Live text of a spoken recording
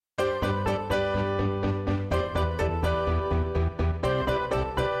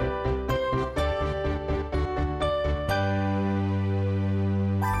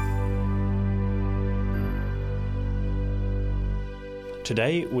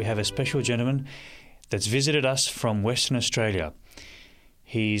today we have a special gentleman that's visited us from Western Australia.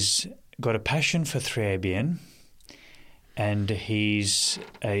 He's got a passion for 3ABN and he's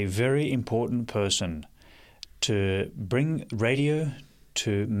a very important person to bring radio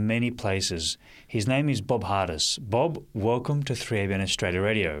to many places. His name is Bob Hardis. Bob, welcome to 3ABN Australia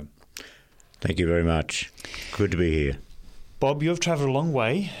Radio. Thank you very much. Good to be here. Bob, you've travelled a long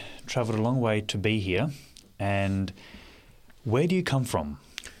way to be here. And where do you come from?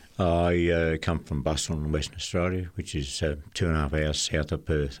 I come from Busselton, Western Australia, which is 2.5 hours south of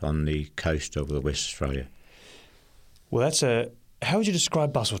Perth on the coast of West Australia. Well, how would you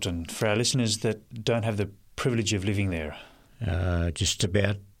describe Busselton for our listeners that don't have the privilege of living there? Just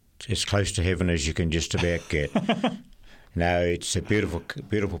about as close to heaven as you can just about get. No, it's a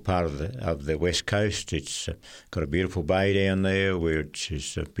beautiful part of the west coast. It's got a beautiful bay down there, which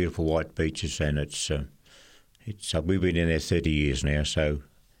is beautiful white beaches, and we've been in there 30 years now, so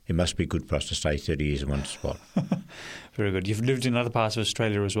it must be good for us to stay 30 years in one spot. Very good. You've lived in other parts of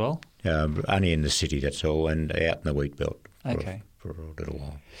Australia as well? Only in the city, that's all, and out in the wheat belt for a little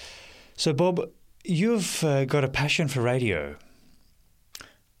while. So, Bob, you've got a passion for radio.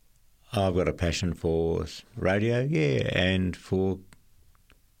 I've got a passion for radio, and for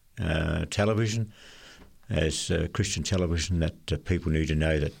television, as Christian television, that people need to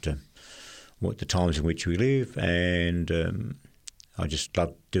know that what the times in which we live, and I just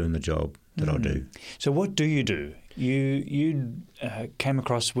love doing the job that I do. So what do? You came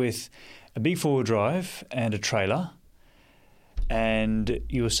across with a big four-wheel drive and a trailer, and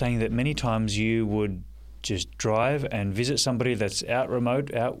you were saying that many times you would just drive and visit somebody that's out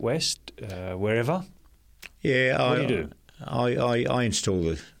remote, out west, wherever? Yeah. What do you do? I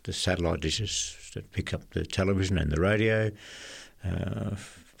install the satellite dishes that pick up the television and the radio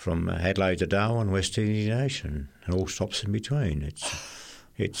from Adelaide to Darwin, West Indian Ocean, and all stops in between.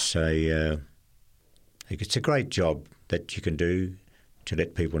 It's a great job that you can do to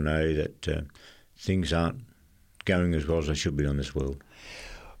let people know that things aren't going as well as they should be on this world.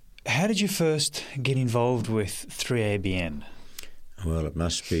 How did you first get involved with 3ABN? Well, it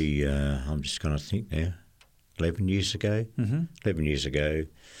must be, I'm just going to think now, 11 years ago. Mm-hmm. 11 years ago,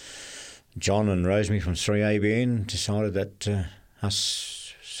 John and Rosemary from 3ABN decided that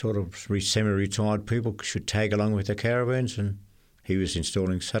us sort of semi-retired people should tag along with the caravans, and he was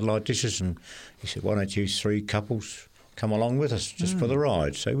installing satellite dishes, and he said, why don't you three couples come along with us just for the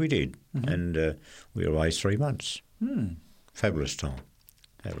ride? So we did, and we were away 3 months. Fabulous time.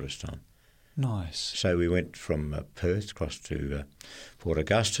 Nice. So we went from Perth across to Port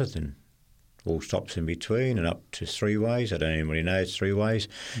Augusta, then all stops in between, and up to Three Ways. I don't even really know it's Three Ways.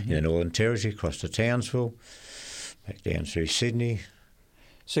 In the Northern Territory, across to Townsville, back down through Sydney.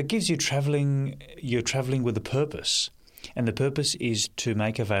 So it gives you you're travelling with a purpose, and the purpose is to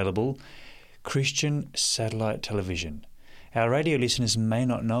make available Christian satellite television. Our radio listeners may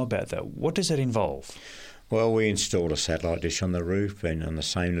not know about that. What does that involve? Well, we install a satellite dish on the roof, and on the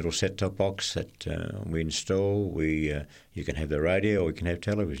same little set-top box that we install, you can have the radio or you can have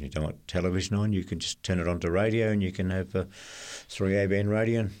television. You don't want television on, you can just turn it on to radio, and you can have 3ABN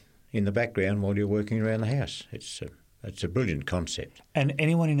radio in the background while you're working around the house. It's a brilliant concept. And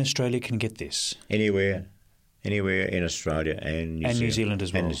anyone in Australia can get this? Anywhere in Australia and New Zealand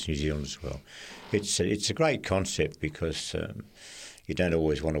as well. And New Zealand as well. It's a great concept because you don't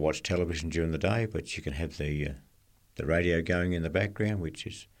always want to watch television during the day, but you can have the radio going in the background, which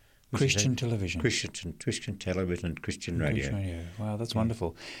is Christian television. Christian television and Christian radio. Wow, that's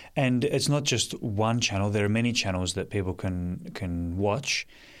wonderful. And it's not just one channel. There are many channels that people can watch,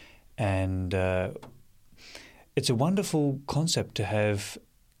 and it's a wonderful concept to have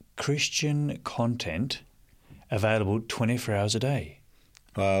Christian content available 24 hours a day.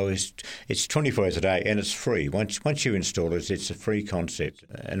 Well, it's 24 hours a day, and it's free. Once you install it, it's a free concept,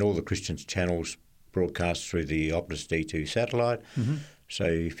 and all the Christian channels broadcast through the Optus D2 satellite. So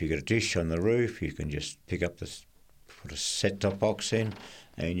if you've got a dish on the roof, you can just put a set-top box in,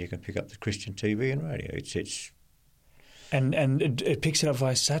 and you can pick up the Christian TV and radio. And it picks it up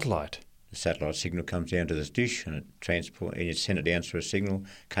via satellite. The satellite signal comes down to this dish, and you send it down through a signal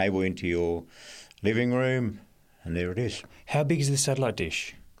cable into your living room. And there it is. How big is the satellite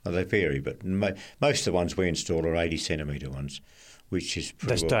dish? Well, they vary, but most of the ones we install are 80 centimetre ones, which is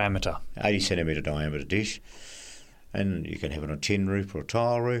that's diameter. 80 centimetre diameter dish, and you can have it on a tin roof or a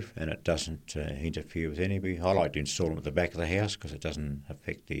tile roof, and it doesn't interfere with anybody. I like to install them at the back of the house because it doesn't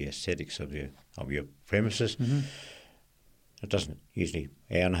affect the aesthetics of your premises. It doesn't, usually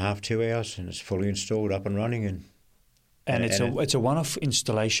hour and a half, 2 hours, and it's fully installed, up and running, and it's a one-off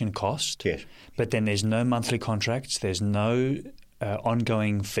installation cost. Yes. But then there's no monthly contracts. There's no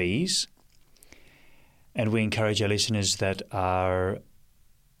ongoing fees, and we encourage our listeners that are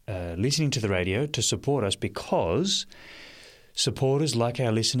listening to the radio to support us, because supporters like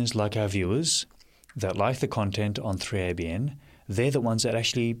our listeners, like our viewers, that like the content on 3ABN, they're the ones that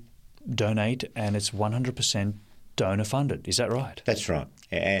actually donate, and it's 100% donor funded. Is that right? That's right.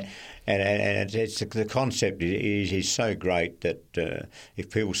 And it's the concept is so great that if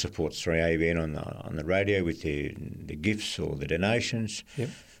people support 3ABN on the radio with the gifts or the donations, yep,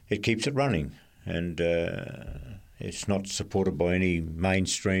 it keeps it running. And it's not supported by any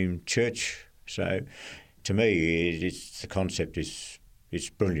mainstream church. So to me, the concept is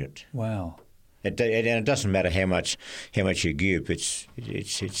brilliant. Wow. And it doesn't matter how much you give. It's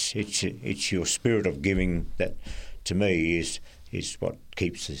your spirit of giving that, to me, is what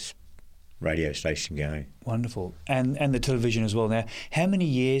keeps this radio station going. Wonderful. And the television as well. Now, how many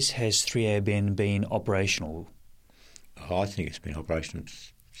years has 3ABN been operational? Oh, I think it's been operational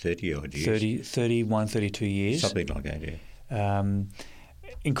 30-odd years. 31, 32 years. Something like that, yeah.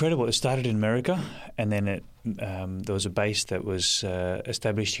 Incredible. It started in America, and then there was a base that was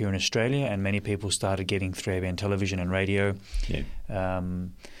established here in Australia, and many people started getting 3ABN television and radio. Yeah.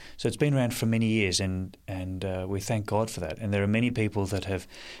 So it's been around for many years, and we thank God for that. And there are many people that have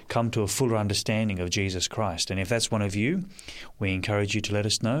come to a fuller understanding of Jesus Christ. And if that's one of you, we encourage you to let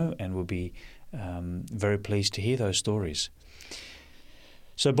us know, and we'll be very pleased to hear those stories.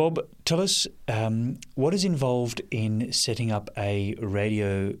 So, Bob, tell us what is involved in setting up a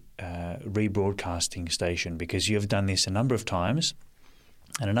radio rebroadcasting station, because you have done this a number of times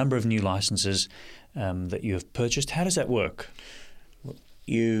and a number of new licenses that you have purchased. How does that work?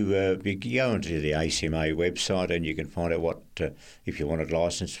 You go onto the ACMA website and you can find out what, if you want a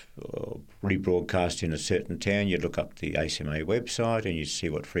licence rebroadcast in a certain town, you look up the ACMA website and you see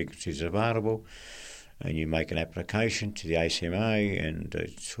what frequencies are available. And you make an application to the ACMA, and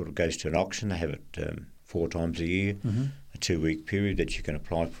it sort of goes to an auction. They have it 4 times a year, a 2-week period that you can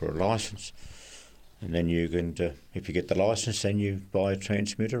apply for a licence. And then you can, if you get the licence, then you buy a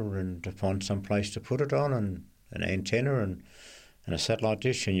transmitter and find some place to put it on, and an antenna and a satellite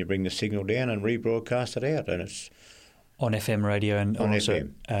dish, and you bring the signal down and rebroadcast it out. And it's on FM radio and on also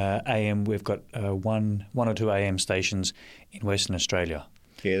FM. AM. We've got one or two AM stations in Western Australia.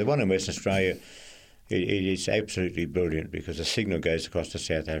 Yeah, the one in Western Australia, it is absolutely brilliant, because the signal goes across to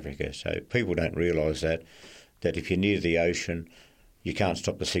South Africa. So people don't realise that if you're near the ocean, you can't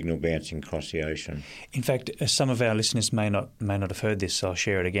stop the signal bouncing across the ocean. In fact, some of our listeners may not have heard this, so I'll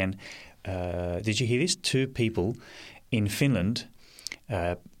share it again. Did you hear this? 2 people in Finland,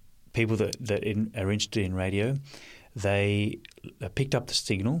 people that are interested in radio, they picked up the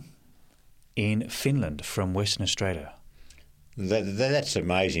signal in Finland from Western Australia. That's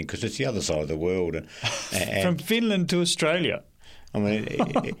amazing, because it's the other side of the world. And from Finland to Australia. I mean,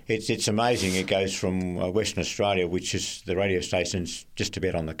 it's amazing. It goes from Western Australia, which is the radio station's just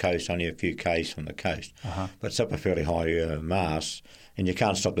about on the coast, only a few k's from the coast. But it's up a fairly high mast, and you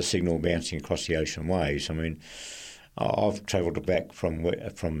can't stop the signal bouncing across the ocean waves. I mean, I've travelled back from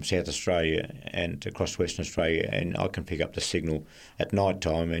South Australia and across Western Australia, and I can pick up the signal at night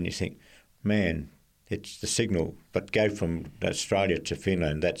time, and you think, man, it's the signal, but go from Australia to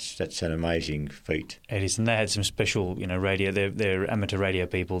Finland, that's an amazing feat. It is, and they had some special, radio. They're amateur radio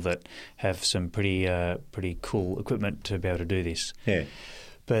people that have some pretty cool equipment to be able to do this. Yeah.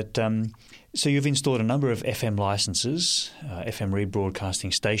 But so you've installed a number of FM licences, FM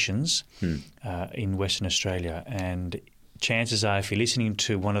rebroadcasting stations in Western Australia, and chances are, if you're listening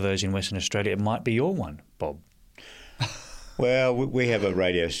to one of those in Western Australia, it might be your one, Bob. Well, we have a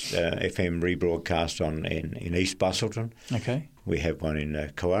radio FM rebroadcast in East Busselton. Okay. We have one in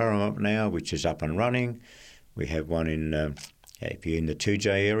Coarum now, which is up and running. We have one in, if you're in the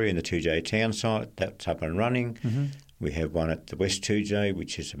 2J area, in the 2J town site, that's up and running. Mm-hmm. We have one at the West 2J,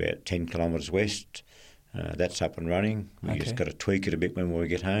 which is about 10 kilometres west. That's up and running. We just got to tweak it a bit when we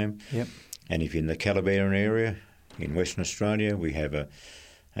get home. Yep. And if you're in the Calabarin area in Western Australia, we have an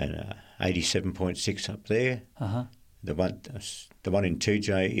 87.6 up there. Uh-huh. The one in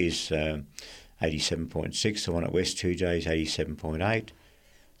 2J is 87.6. The one at West 2J is 87.8.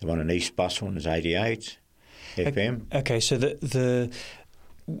 The one in East Busselton is 88 FM. Okay, so the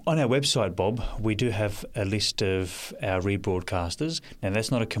on our website, Bob, we do have a list of our rebroadcasters. Now,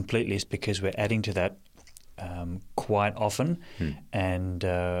 that's not a complete list, because we're adding to that quite often, and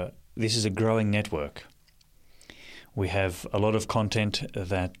this is a growing network. We have a lot of content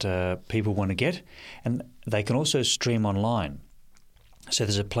that people want to get, and they can also stream online. So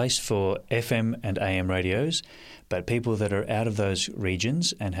there's a place for FM and AM radios, but people that are out of those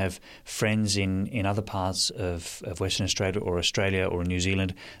regions and have friends in other parts of Western Australia or New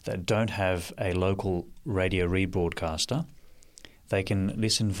Zealand that don't have a local radio rebroadcaster, they can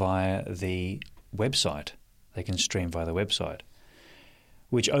listen via the website. They can stream via the website,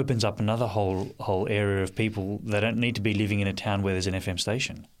 which opens up another whole area of people that don't need to be living in a town where there's an FM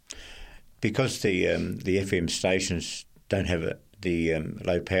station. Because the FM stations don't have the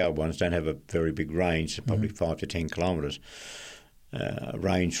low-powered ones don't have a very big range, probably 5 to 10 kilometres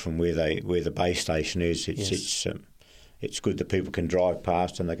range from where the base station is. It's good that people can drive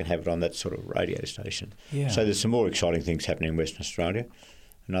past and they can have it on that sort of radio station. Yeah. So there's some more exciting things happening in Western Australia.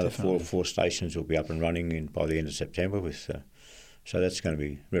 Another four stations will be up and running by the end of September. So that's going to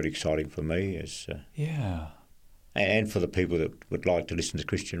be really exciting for me and for the people that would like to listen to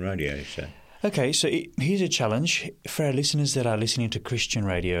Christian radio. So. Okay, so here's a challenge for our listeners that are listening to Christian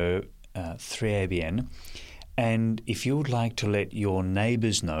radio 3ABN. And if you would like to let your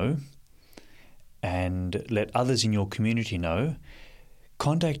neighbours know and let others in your community know,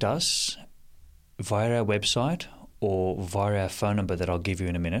 contact us via our website or via our phone number that I'll give you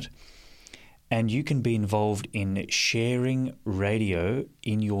in a minute. And you can be involved in sharing radio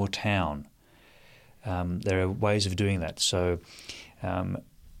in your town. There are ways of doing that. So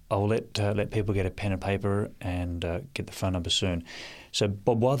I'll let people get a pen and paper and get the phone number soon. So,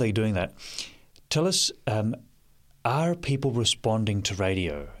 Bob, while they're doing that, tell us, are people responding to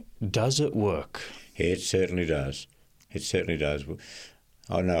radio? Does it work? Yeah, it certainly does. It certainly does.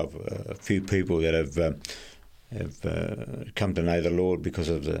 I know of a few people that have come to know the Lord because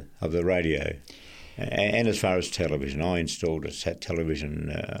of the radio. And as far as television, I installed a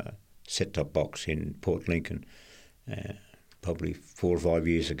television set-top box in Port Lincoln probably 4 or 5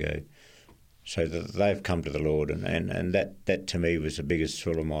 years ago, so that they've come to the Lord, and that to me was the biggest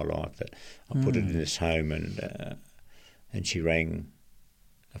thrill of my life, that I put it in this home, and she rang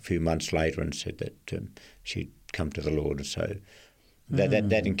a few months later and said that she'd come to the Lord, and so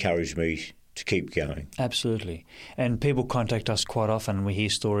that encouraged me to keep going. Absolutely. And people contact us quite often. We hear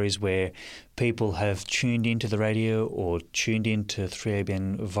stories where people have tuned into the radio or tuned into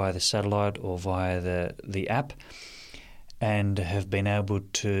 3ABN via the satellite or via the app, and have been able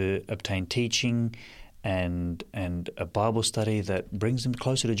to obtain teaching and a Bible study that brings them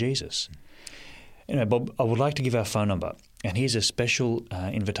closer to Jesus. Bob, I would like to give our phone number, and here's a special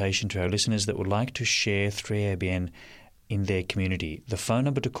invitation to our listeners that would like to share 3ABN in their community. The phone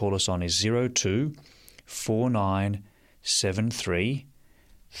number to call us on is 02 4973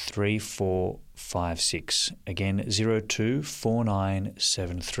 3456. Again, 02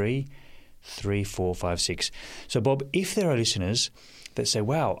 4973 3456. So, Bob, if there are listeners that say,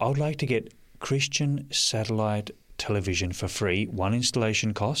 wow, I would like to get Christian satellite television for free, one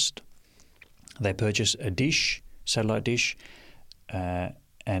installation cost, they purchase a dish, satellite dish, and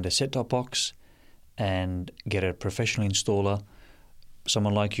a set-top box, and get a professional installer,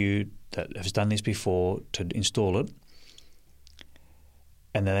 someone like you that has done this before, to install it,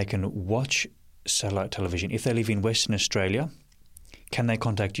 and then they can watch satellite television. If they live in Western Australia, can they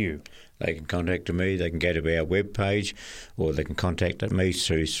contact you? They can contact me. They can go to our webpage, or they can contact me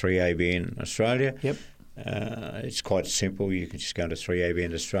through 3ABN Australia. Yep. It's quite simple. You can just go to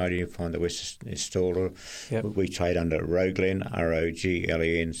 3ABN Australia and find the Western installer. Yep. We trade under Roglen,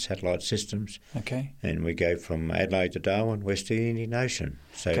 ROGLEN Satellite Systems. Okay. And we go from Adelaide to Darwin, west to the Indian Ocean.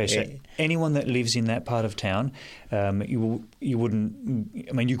 So anyone that lives in that part of town, you wouldn't.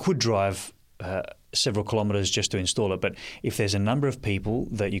 I mean, you could drive several kilometres just to install it, but if there's a number of people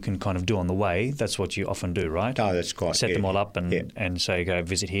that you can kind of do on the way, that's what you often do, right? Oh, that's quite. Set them all up and say, go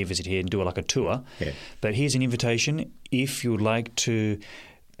visit here, and do like a tour. Yeah. But here's an invitation. If you would like to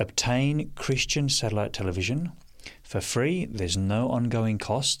obtain Christian satellite television for free, there's no ongoing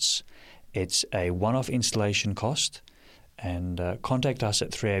costs. It's a one-off installation cost. And contact us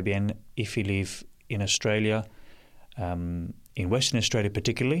at 3ABN if you live in Australia, in Western Australia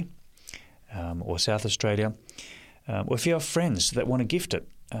particularly, or South Australia, or if you have friends that want to gift it.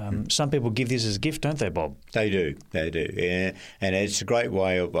 Some people give this as a gift, don't they, Bob? They do. Yeah. And it's a great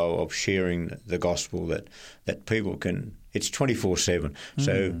way of sharing the gospel that people can. It's 24/7.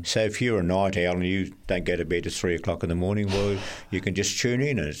 So if you're a night owl and you don't go to bed at 3 o'clock in the morning, well, you can just tune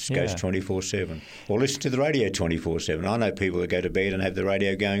in and it goes 24/7. Or listen to the radio 24/7. I know people that go to bed and have the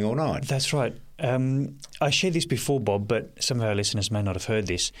radio going all night. That's right. I shared this before, Bob, but some of our listeners may not have heard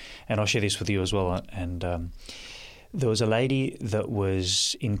this, and I'll share this with you as well. And there was a lady that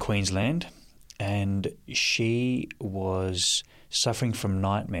was in Queensland, and she was suffering from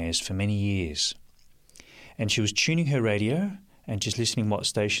nightmares for many years. And she was tuning her radio and just listening what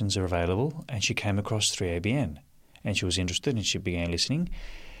stations are available, and she came across 3ABN, and she was interested, and she began listening.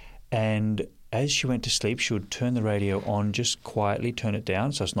 And as she went to sleep, she would turn the radio on, just quietly turn it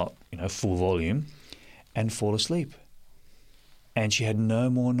down so it's not, full volume, and fall asleep. And she had no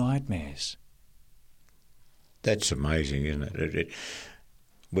more nightmares. That's amazing, isn't it?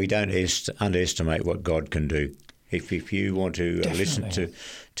 We don't underestimate what God can do. If you want to listen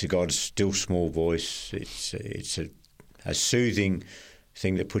to God's still small voice, it's a soothing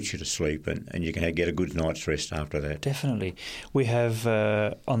thing that puts you to sleep, and you can get a good night's rest after that. Definitely. We have,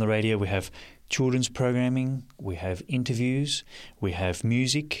 on the radio, we have children's programming, we have interviews, we have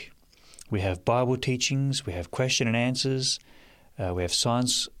music, we have Bible teachings, we have question and answers, we have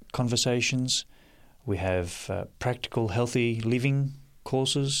science conversations, we have practical healthy living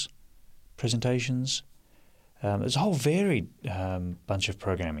courses, presentations. There's a whole varied bunch of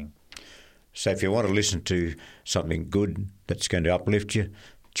programming. So if you want to listen to something good that's going to uplift you,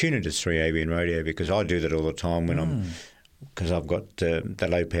 tune into 3ABN Radio, because I do that all the time because I've got the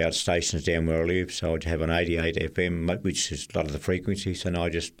low-powered stations down where I live, so I'd have an 88 FM, which is a lot of the frequencies, and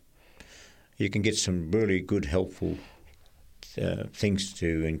you can get some really good, helpful things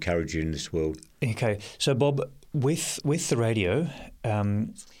to encourage you in this world. Okay, so Bob, with the radio,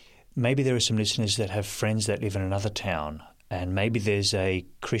 maybe there are some listeners that have friends that live in another town, and maybe there's a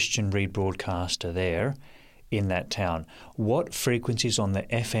Christian Read broadcaster there in that town. What frequencies on the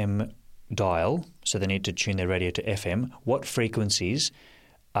FM dial, so they need to tune their radio to FM, what frequencies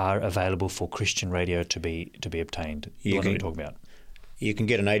are available for Christian radio to be obtained? What are we talking about? You can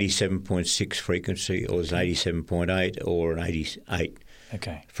get an 87.6 frequency, or there's an 87.8 or an 88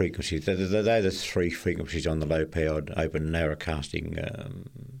 frequency. They're the three frequencies on the low-powered open narrowcasting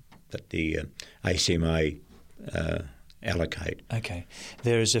that the ACMA allocate. Okay.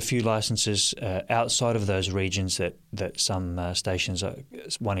 There's a few licences outside of those regions that some stations are,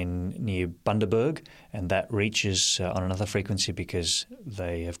 one near Bundaberg, and that reaches on another frequency because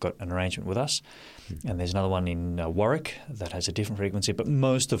they have got an arrangement with us. And there's another one in Warwick that has a different frequency, but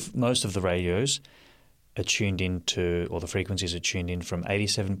most of the radios are tuned into, or the frequencies are tuned in from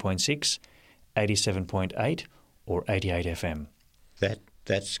 87.6, 87.8 or 88 FM.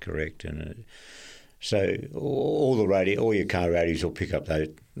 That's correct. And so all your car radios will pick up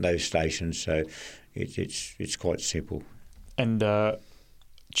those stations. So it's quite simple. And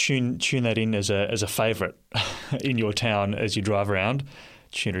tune that in as a favourite in your town as you drive around.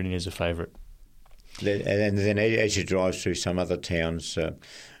 Tune it in as a favourite. And then as you drive through some other towns,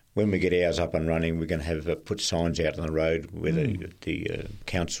 when we get ours up and running, we're going to have put signs out on the road where the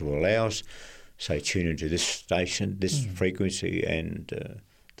council allows. So tune into this station, this frequency, and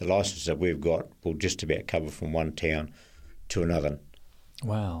the licence that we've got will just about cover from one town to another.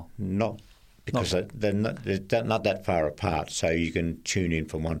 Wow. Not because they're not that far apart, so you can tune in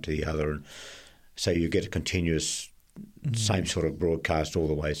from one to the other, and so you get a continuous same sort of broadcast all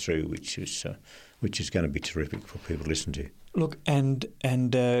the way through, which is going to be terrific for people to listen to. Look, and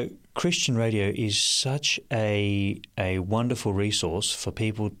Christian radio is such a wonderful resource for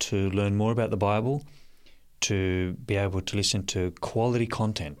people to learn more about the Bible, to be able to listen to quality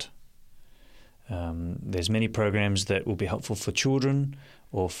content. There's many programs that will be helpful for children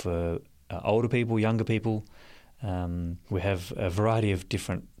or for older people, younger people. We have a variety of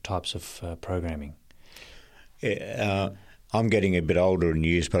different types of programming. I'm getting a bit older in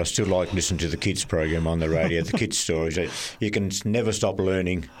years, but I still like listening to the kids program on the radio, the kids stories. You can never stop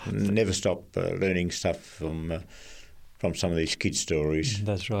learning stuff from some of these kids stories.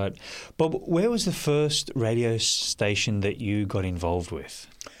 That's right. Bob, where was the first radio station that you got involved with?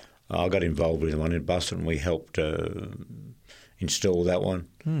 I got involved with one in Busselton. We helped install that one,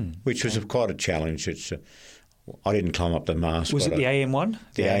 which was quite a challenge. I didn't climb up the mast. Was it the AM one?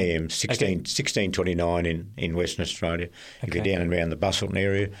 The AM, 1629 in Western Australia. If you're down and around the Busselton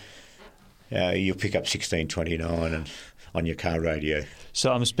area, you'll pick up 1629 on your car radio.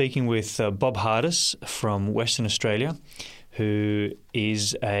 So I'm speaking with Bob Hardis from Western Australia, who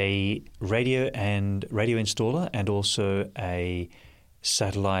is a radio installer and also a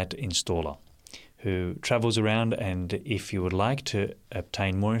satellite installer, who travels around. And if you would like to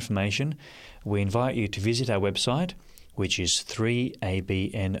obtain more information, we invite you to visit our website, which is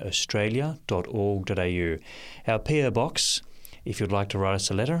 3abnaustralia.org.au. Our PO box, if you'd like to write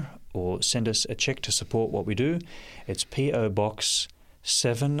us a letter or send us a cheque to support what we do, it's PO Box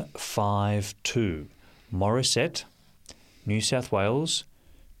 752, Morisset, New South Wales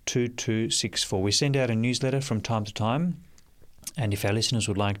 2264. We send out a newsletter from time to time, and if our listeners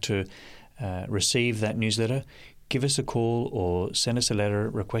would like to receive that newsletter, give us a call or send us a letter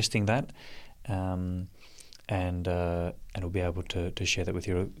requesting that. And and we'll be able to share that with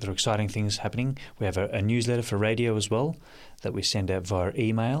you. There are exciting things happening. We have a newsletter for radio as well that we send out via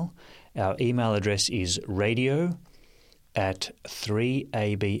email. Our email address is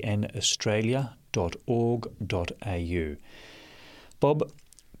radio@3abnaustralia.org.au. Bob,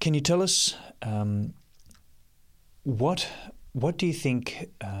 can you tell us what do you think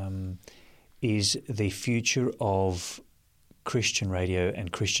is the future of Christian radio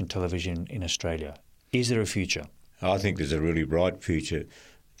and Christian television in Australia? Is there a future? I think there's a really bright future.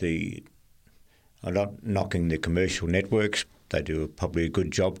 I'm not knocking the commercial networks. They do probably a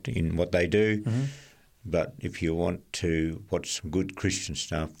good job in what they do. Mm-hmm. But if you want to watch some good Christian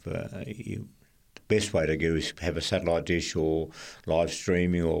stuff, the best way to go is have a satellite dish or live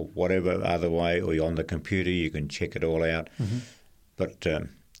streaming or whatever other way, or you're on the computer, you can check it all out. Mm-hmm. But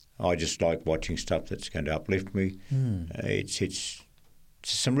I just like watching stuff that's going to uplift me. It's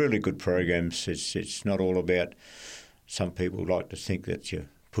some really good programs. It's not all about, some people like to think that you're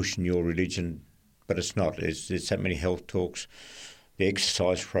pushing your religion, but it's not. There's that many health talks. The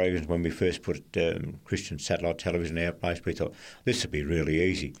exercise programs, when we first put Christian satellite television in our place, we thought this would be really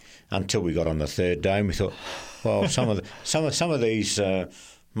easy. Until we got on the third day, and we thought, well, some of these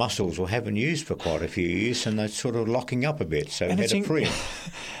muscles we haven't used for quite a few years, and they're sort of locking up a bit. So we had to free them.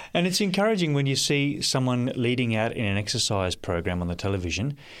 And it's encouraging when you see someone leading out in an exercise program on the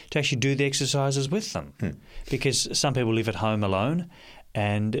television to actually do the exercises with them, because some people live at home alone,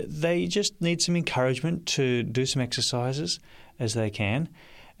 and they just need some encouragement to do some exercises as they can.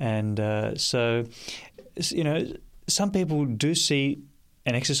 And so, you know, some people do see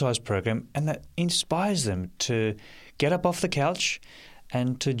an exercise program and that inspires them to get up off the couch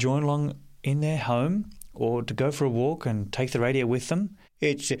and to join along in their home, or to go for a walk and take the radio with them.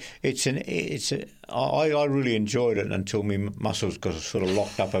 I really enjoyed it until my muscles got sort of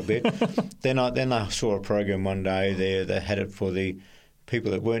locked up a bit. Then I saw a program one day there that had it for the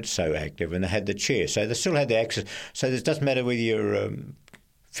people that weren't so active, and they had the chair, so they still had the access. So it doesn't matter whether you're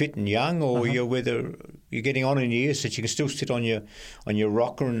fit and young, or whether you're getting on in years, that you can still sit on your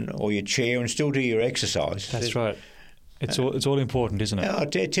rocker or your chair and still do your exercise. That's right. It's all important, isn't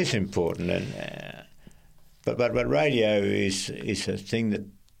it? It is important, and but radio is a thing that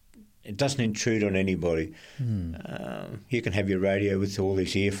it doesn't intrude on anybody. You can have your radio with all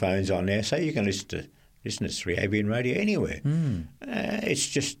these earphones on now, so you can listen to 3ABN radio anywhere. It's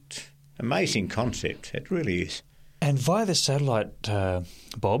just amazing concept. It really is. And via the satellite,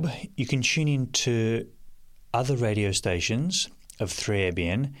 Bob, you can tune in to other radio stations of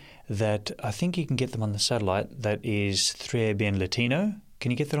 3ABN that I think you can get them on the satellite. That is 3ABN Latino.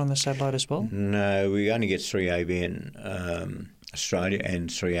 Can you get that on the satellite as well? No, we only get 3ABN Australia and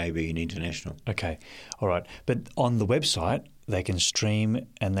 3ABN International. Okay, all right. But on the website, they can stream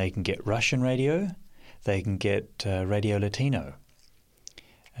and they can get Russian radio. They can get Radio Latino,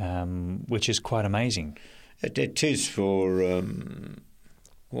 which is quite amazing. It is for,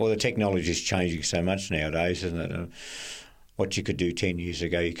 the technology is changing so much nowadays, isn't it? What you could do 10 years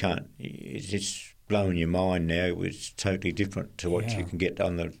ago, you can't. It's blowing your mind now. It's totally different to what you can get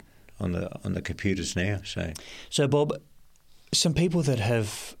on the computers now. So Bob, some people that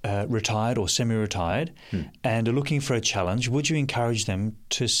have retired or semi-retired and are looking for a challenge, would you encourage them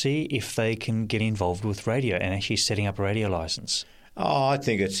to see if they can get involved with radio and actually setting up a radio licence? Oh, I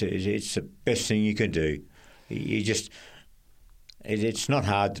think it's the best thing you can do. It's not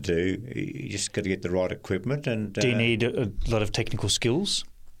hard to do. You just got to get the right equipment. And do you need a lot of technical skills?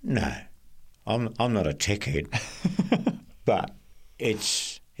 No, I'm not a tech head, but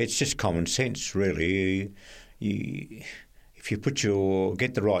it's just common sense, really. If you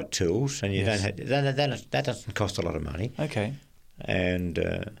get the right tools, and you don't have, that doesn't cost a lot of money. Okay. And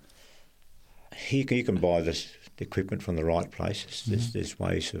you can buy the equipment from the right places. There's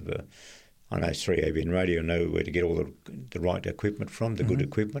ways of. I know 3ABN Radio know where to get all the right equipment from, the good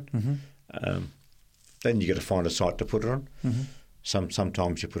equipment. Then you got to find a site to put it on.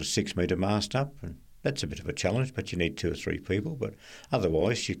 Sometimes you put a 6-metre mast up, and that's a bit of a challenge, but you need 2 or 3 people. But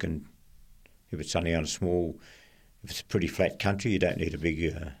otherwise, you can, if it's only on if it's a pretty flat country, you don't need a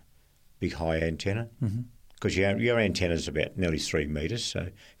big high antenna, because your antenna is about nearly 3 metres. So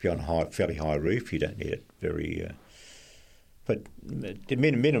if you're on a fairly high roof, you don't need it very. But the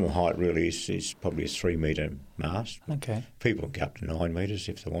minimum height really is probably a 3-metre mast. Okay. People can go up to 9 metres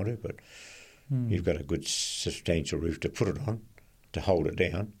if they want to, but you've got a good substantial roof to put it on to hold it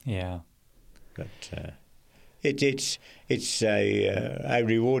down. Yeah. But it's a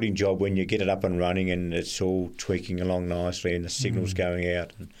rewarding job when you get it up and running and it's all tweaking along nicely and the signal's going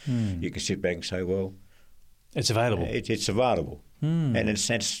out, and you can sit back and say, well, it's available. It's available, and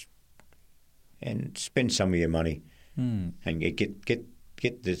and spend some of your money and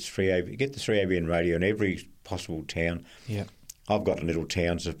get this free ABN radio in every possible town. Yeah. I've got little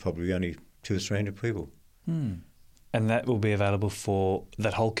towns of probably only 200 or 300 people. And that will be available for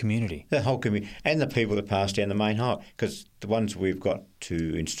that whole community? The whole community, and the people that pass down the main highway, because the ones we've got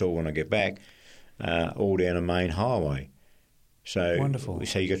to install when I get back are all down a main highway. So wonderful.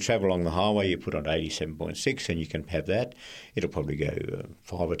 So you can travel along the highway, you put on 87.6 and you can have that. It'll probably go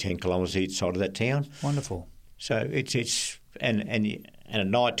 5 or 10 kilometres each side of that town. Wonderful. So it's and at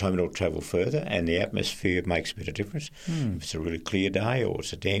night time it'll travel further, and the atmosphere makes a bit of difference. If it's a really clear day or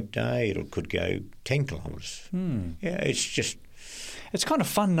it's a damp day, it could go 10 kilometres. Yeah, it's kind of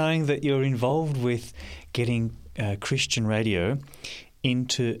fun knowing that you're involved with getting Christian radio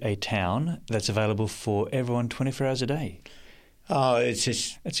into a town that's available for everyone 24 hours a day. Oh,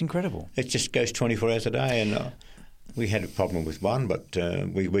 it's incredible. It just goes 24 hours a day, and we had a problem with one, but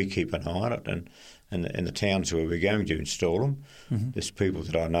we keep an eye on it, and the towns where we're going to install them, there's people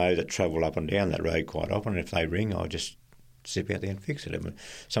that I know that travel up and down that road quite often, and if they ring, I just zip out there and fix it.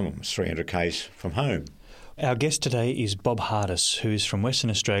 Some of them 300 k's from home. Our guest today is Bob Hardis, who's from Western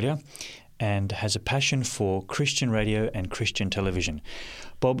Australia and has a passion for Christian radio and Christian television.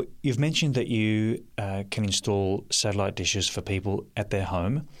 Bob, you've mentioned that you can install satellite dishes for people at their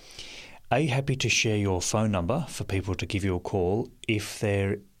home. Are you happy to share your phone number for people to give you a call if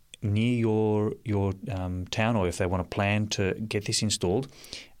they're near your town, or if they want to plan to get this installed?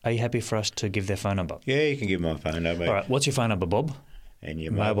 Are you happy for us to give their phone number? Yeah, you can give my phone number. All right, what's your phone number, Bob? And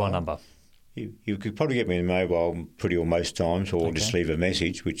your mobile number. You could probably get me on mobile pretty well most times, or just leave a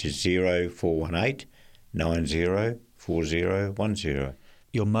message, which is 0418 90 4010.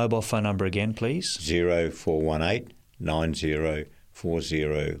 Your mobile phone number again, please? 0418 90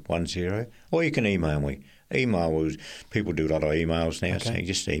 4010. Or you can email me. People do a lot of emails now, so you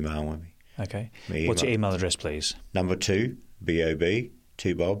just email me. Okay. What's your email address, please? Number 2, BOB,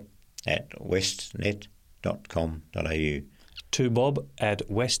 2bob, @westnet.com.au.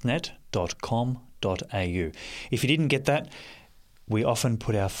 2bob@westnet.com.au. If you didn't get that, we often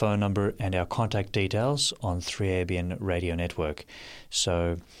put our phone number and our contact details on 3ABN Radio Network.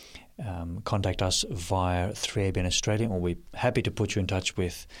 So contact us via 3ABN Australia, or we're happy to put you in touch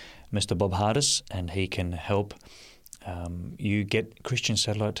with Mr. Bob Hardis, and he can help you get Christian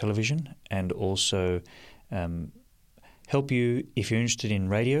satellite television, and also help you, if you're interested in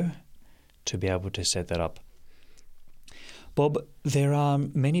radio, to be able to set that up. Bob, there are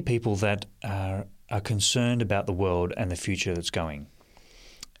many people that are concerned about the world and the future that's going.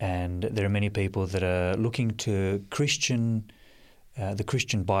 And there are many people that are looking to the Christian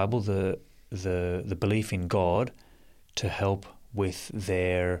Bible, the belief in God, to help with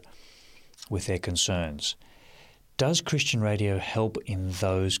their concerns. Does Christian radio help in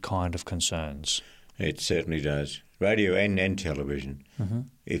those kind of concerns? It certainly does. Radio and television.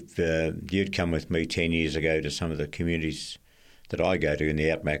 If you'd come with me 10 years ago to some of the communities that I go to in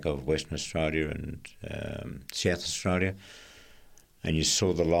the outback of Western Australia and South Australia, and you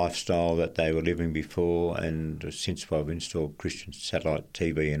saw the lifestyle that they were living before, and since I've installed Christian satellite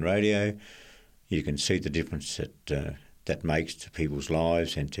TV and radio, you can see the difference that makes to people's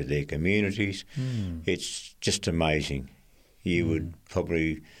lives and to their communities. It's just amazing. You would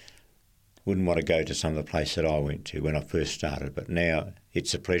probably wouldn't want to go to some of the places that I went to when I first started, but now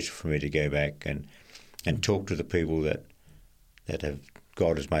it's a pleasure for me to go back and talk to the people that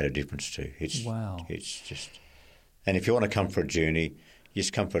God has made a difference to. It's just, and if you want to come for a journey,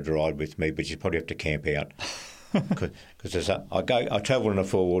 just come for a ride with me, but you probably have to camp out, because I travel in a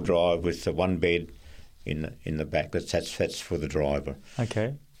 4-wheel drive with the one bed in the back. That's for the driver.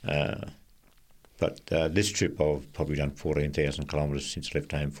 Okay. But this trip I've probably done 14,000 kilometres since I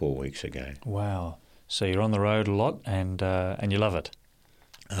left home 4 weeks ago. Wow! So you're on the road a lot, and you love it.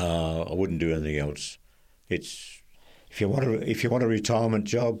 I wouldn't do anything else. If you want a retirement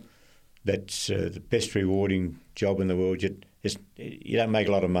job, that's the best rewarding job in the world. You don't make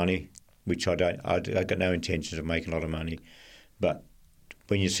a lot of money, which I don't. I've got no intentions of making a lot of money, but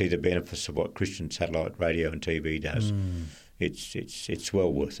when you see the benefits of what Christian satellite radio and TV does, it's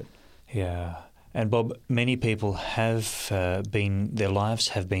well worth it. Yeah. And Bob, many people have their lives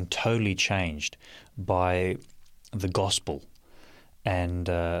have been totally changed by the gospel, and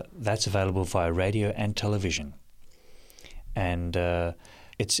that's available via radio and television. And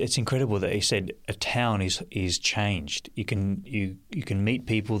it's incredible that he said a town is changed. You can meet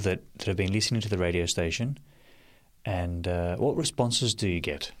people that have been listening to the radio station, and what responses do you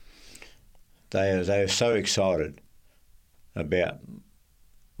get? They are so excited about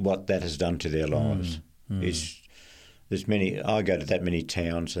what that has done to their lives. there's many. I go to that many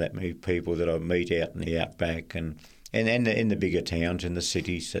towns, that many people that I meet out in the outback, and in the bigger towns, in the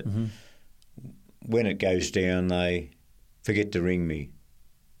cities. That when it goes down, they forget to ring me,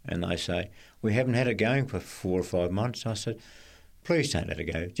 and they say, "We haven't had it going for 4 or 5 months." I said, "Please don't let it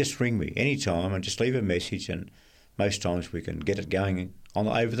go. Just ring me any time and just leave a message, and most times we can get it going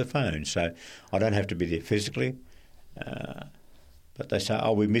over the phone. So I don't have to be there physically." But they say,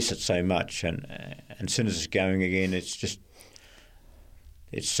 "Oh, we miss it so much," and as soon as it's going again, it's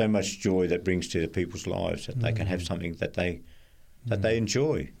so much joy that brings to the people's lives that they can have something that they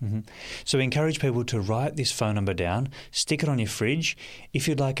enjoy. So we encourage people to write this phone number down, stick it on your fridge. If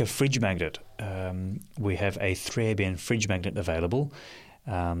you'd like a fridge magnet, we have a 3ABN fridge magnet available.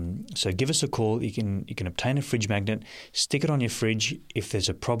 So give us a call. You can obtain a fridge magnet, stick it on your fridge. If there's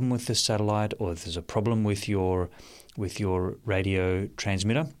a problem with the satellite, or if there's a problem with your radio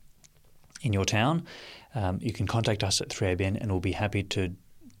transmitter in your town, you can contact us at 3ABN, and we'll be happy to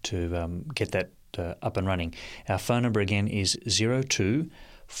get that up and running. Our phone number again is 02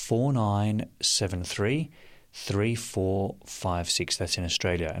 4973 3456. That's in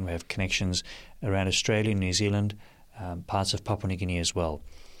Australia, and we have connections around Australia, New Zealand, parts of Papua New Guinea as well.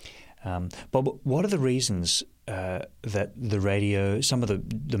 Bob, what are the reasons that the radio, some of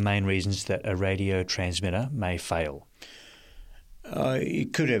the main reasons that a radio transmitter may fail? You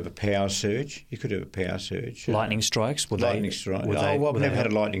could have a power surge. Lightning strikes? Lightning strike. I've never had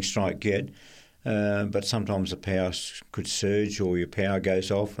a lightning strike yet, but sometimes the power could surge, or your power goes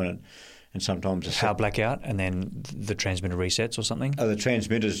off, and sometimes a power blackout, and then the transmitter resets or something? The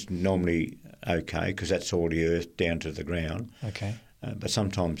transmitter's normally okay because that's all the earth down to the ground. Okay. But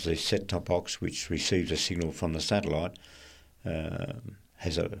sometimes the set-top box, which receives a signal from the satellite,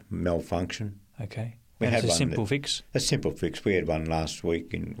 has a malfunction. Okay. It's a simple fix? A simple fix. We had one last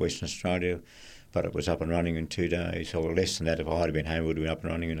week in Western Australia, but it was up and running in 2 days, or less than that. If I had been home, it would have been up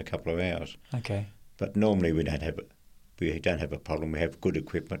and running in a couple of hours. Okay. But normally we don't have a problem. We have good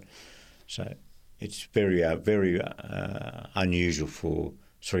equipment. So it's very unusual for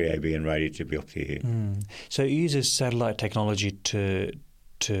 3ABN radio to be off the air. So it uses satellite technology to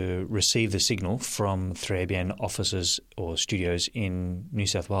receive the signal from 3ABN offices or studios in New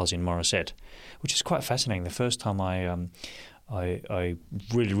South Wales, in Morisset, which is quite fascinating. The first time I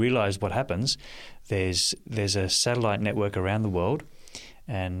really realised what happens, there's a satellite network around the world,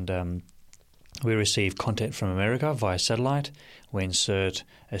 and we receive content from America via satellite. We insert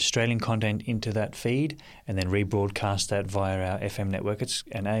Australian content into that feed and then rebroadcast that via our FM network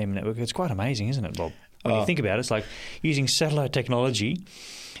and AM network. It's quite amazing, isn't it, Bob? When you think about it, it's like using satellite technology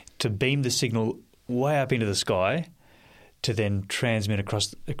to beam the signal way up into the sky to then transmit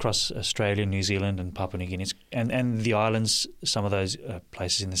across Australia, New Zealand and Papua New Guinea and the islands, some of those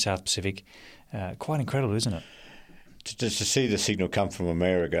places in the South Pacific. Quite incredible, isn't it? To see the signal come from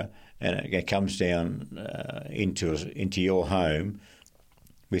America and it comes down into your home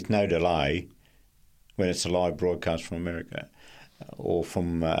with no delay when it's a live broadcast from America, or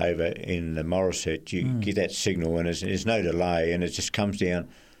from over in the Morisset, you get that signal and there's no delay, and it just comes down.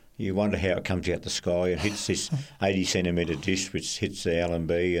 You wonder how it comes out the sky. It hits this 80-centimetre dish, which hits the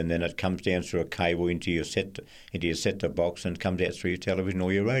LMB, and then it comes down through a cable into your set-top box and comes out through your television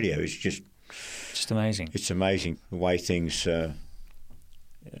or your radio. It's just amazing. It's amazing the way things. You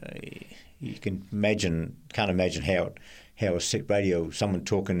can't imagine how a set radio, someone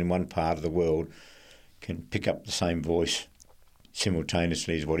talking in one part of the world, can pick up the same voice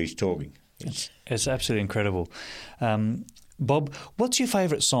simultaneously as what he's talking. It's absolutely incredible. Bob, what's your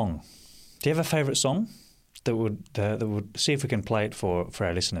favourite song? Do you have a favourite song that would see if we can play it for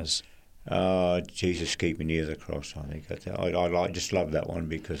our listeners? Jesus, Keep Me Near the Cross. I think I just love that one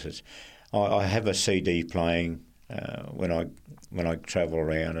because it's. I have a CD playing when I travel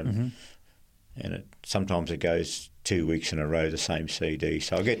around, and sometimes it goes 2 weeks in a row, the same CD.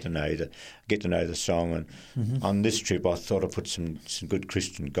 So I get to know the song. And on this trip, I thought I'd put some good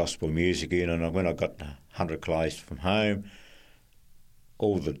Christian gospel music in. And when I got 100 kilometres from home,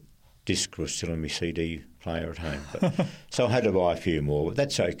 all the discs were still in my CD player at home. But, so I had to buy a few more. But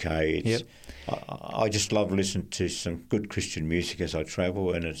that's okay. I just love listening to some good Christian music as I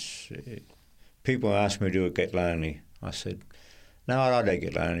travel. And people ask me, do I get lonely? I said, no, I don't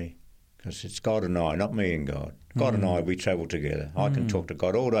get lonely. Because it's God and I, not me and God. God and I, we travel together. I can talk to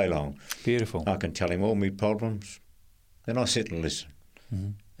God all day long. Beautiful. I can tell him all my problems. Then I sit and listen.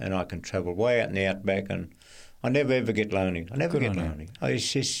 And I can travel way out in the outback, and I never ever get lonely. I never get lonely.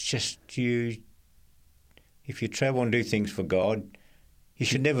 It's just you. If you travel and do things for God, you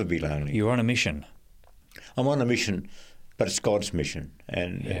should never be lonely. You're on a mission. I'm on a mission, but it's God's mission.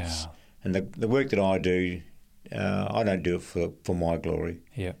 And the work that I do, I don't do it for my glory.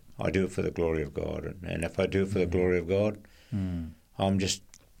 Yeah. I do it for the glory of God. And if I do it for the glory of God, I'm just,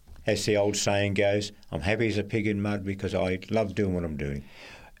 as the old saying goes, I'm happy as a pig in mud because I love doing what I'm doing.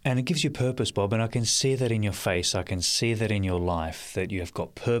 And it gives you purpose, Bob, and I can see that in your face. I can see that in your life, that you have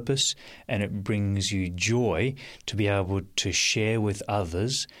got purpose, and it brings you joy to be able to share with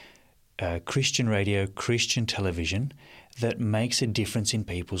others Christian radio, Christian television that makes a difference in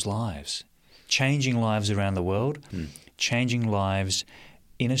people's lives, changing lives around the world, changing lives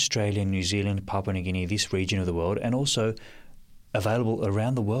in Australia, New Zealand, Papua New Guinea, this region of the world, and also available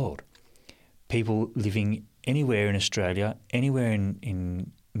around the world. People living anywhere in Australia, anywhere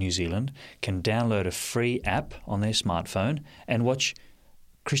in New Zealand can download a free app on their smartphone and watch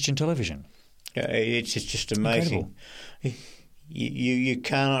Christian television. Yeah, it's just amazing. Incredible. You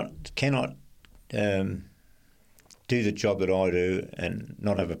cannot do the job that I do and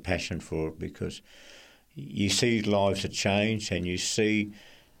not have a passion for it, because you see lives that change, and you see,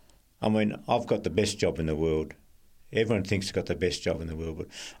 I mean, I've got the best job in the world. Everyone thinks they've got the best job in the world, but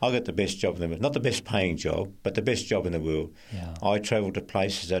I've got the best job in the world. Not the best paying job, but the best job in the world. Yeah. I travel to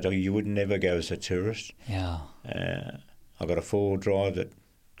places that you would never go as a tourist. Yeah. I've got a four-wheel drive that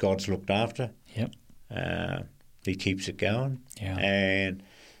God's looked after. Yep. He keeps it going. Yeah. And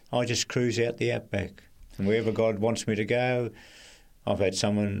I just cruise out the outback. And wherever God wants me to go, I've had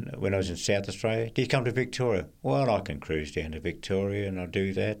someone, when I was in South Australia, do you come to Victoria? Well, I can cruise down to Victoria, and I'll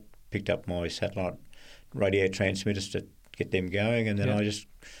do that. Picked up my satellite radio transmitters to get them going, and then I just...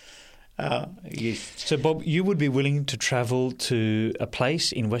 So, Bob, you would be willing to travel to a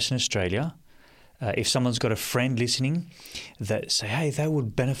place in Western Australia if someone's got a friend listening that say, hey, they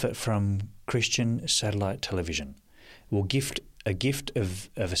would benefit from Christian satellite television. We'll gift a gift of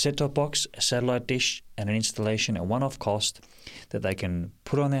a set-top box, a satellite dish, and an installation at one-off cost that they can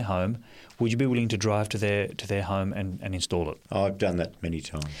put on their home. Would you be willing to drive to their home and install it? I've done that many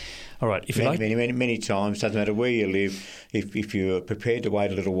times. All right. If many times, doesn't matter where you live, if you're prepared to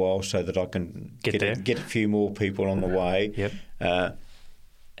wait a little while so that I can get a few more people on the way. Yep.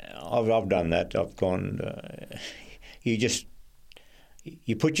 I've done that. I've gone.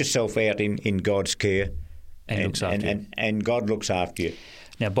 You put yourself out in God's care. And looks after you. And God looks after you.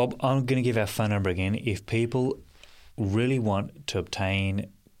 Now, Bob, I'm going to give our phone number again. If people really want to obtain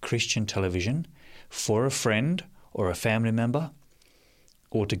Christian television for a friend or a family member,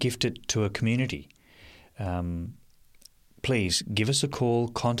 or to gift it to a community, please give us a call,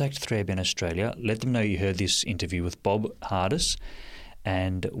 contact 3ABN Australia, let them know you heard this interview with Bob Hardis,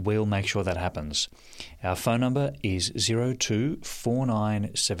 and we'll make sure that happens. Our phone number is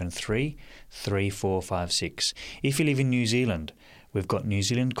 024973 3456. If you live in New Zealand, we've got New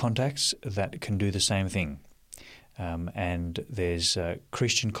Zealand contacts that can do the same thing. And there's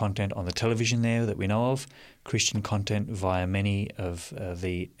Christian content on the television there that we know of, Christian content via many of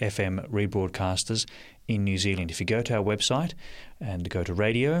the FM rebroadcasters in New Zealand. If you go to our website and go to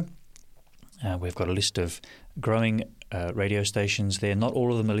radio, we've got a list of growing radio stations there. Not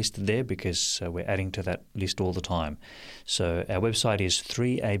all of them are listed there because we're adding to that list all the time. So our website is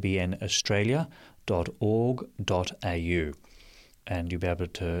 3abnaustralia.org.au. And you'll be able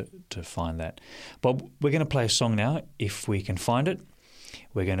to find that. Bob, we're going to play a song now, if we can find it.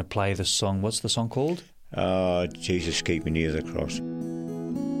 We're going to play the song. What's the song called? Jesus, Keep Me Near the Cross.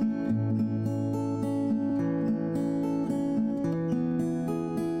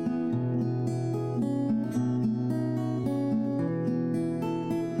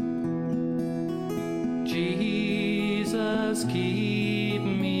 Jesus, keep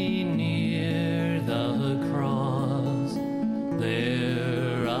me near the cross.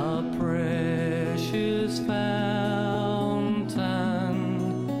 There a precious fountain,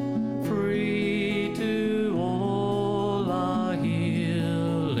 free to all, a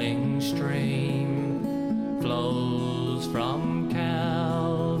healing stream flows from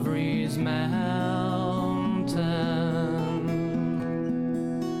Calvary's mountain.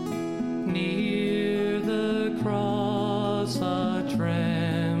 Near the cross a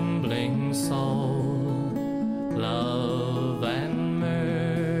trembling soul, love and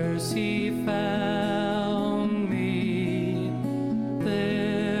mercy found me.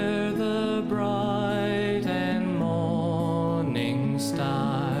 There the bright and morning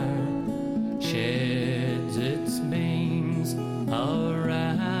star sheds its beams around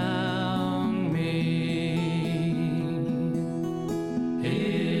me.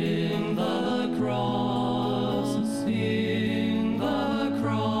 In the cross,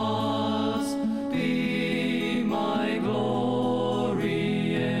 be my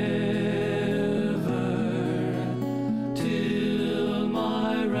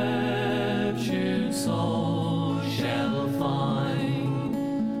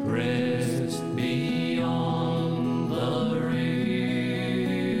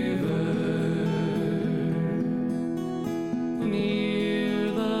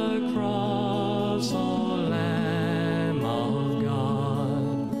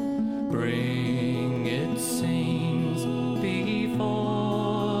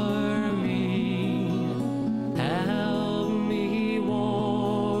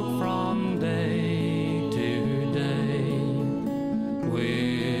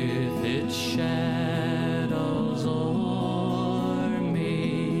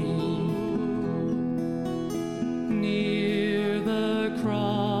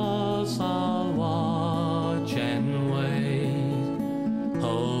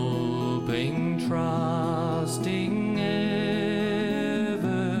trusting ever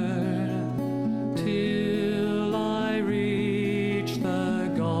till I reach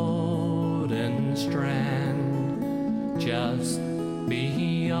the golden strand just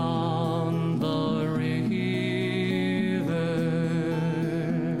beyond the river.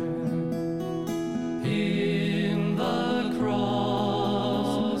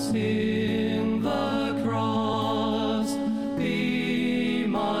 In the cross, be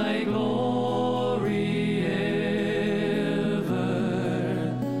my glory ever,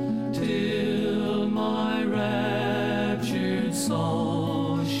 till my raptured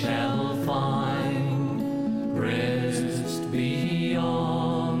soul shall find rest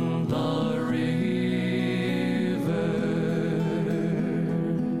beyond the river.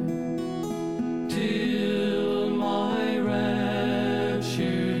 Till my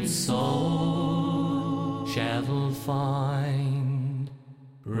raptured soul shall find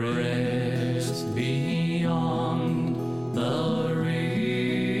rest beyond the river.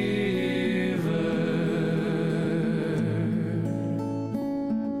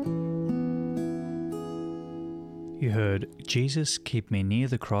 You heard Jesus Keep Me Near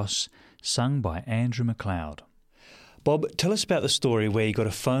the Cross, sung by Andrew McLeod. Bob, tell us about the story where you got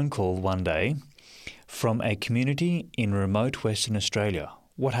a phone call one day from a community in remote Western Australia.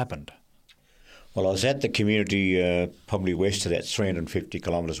 What happened? Well, I was at the community probably west of that, 350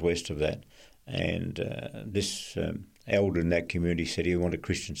 kilometres west of that, and this elder in that community said he wanted a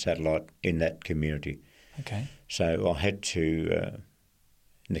Christian satellite in that community. Okay. So I had to,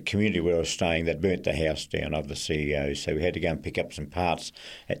 in the community where I was staying, they'd burnt the house down of the CEO, so we had to go and pick up some parts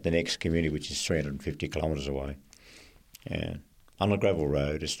at the next community, which is 350 kilometres away. On a gravel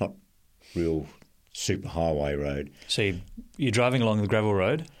road, it's not real super highway road. So you're driving along the gravel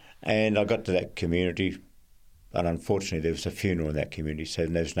road? And I got to that community, but unfortunately there was a funeral in that community, so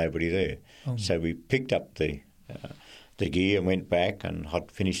there was nobody there. Oh. So we picked up the gear and went back, and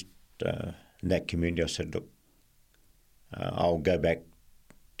I'd finished in that community. I said, look, I'll go back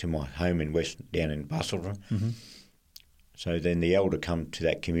to my home down in Busselton. Mm-hmm. So then the elder come to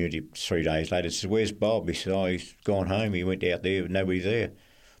that community 3 days later and said, where's Bob? He said, he's gone home. He went out there, nobody there.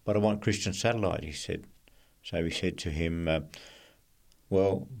 But I want Christian Satellite, he said. So we said to him,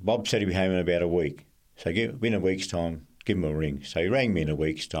 well, Bob said he'd be home in about a week. So in a week's time, give him a ring. So he rang me in a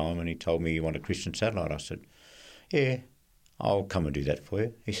week's time and he told me he wanted a Christian Satellite. I said, yeah, I'll come and do that for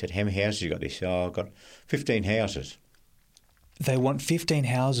you. He said, how many houses you got? He said, I've got 15 houses. They want 15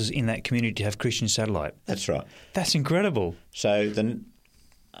 houses in that community to have Christian Satellite. That's right. That's incredible. So then,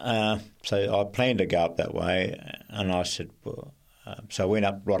 so I planned to go up that way, and I said, well, so I went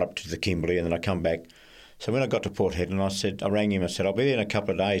right up to the Kimberley, and then I come back. So when I got to Port Hedland, I rang him and said, I'll be there in a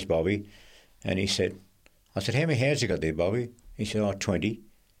couple of days, Bobby. And he said, I said, how many houses you got there, Bobby? He said, 20.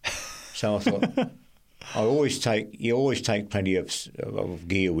 So I thought, you always take plenty of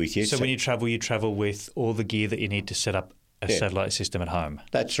gear with you. So when you travel with all the gear that you need to set up a satellite system at home.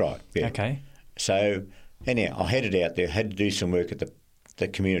 That's right. Yeah. Okay. So anyhow, I headed out there, had to do some work at the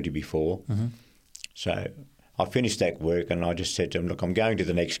community before. Mm-hmm. So I finished that work and I just said to him, look, I'm going to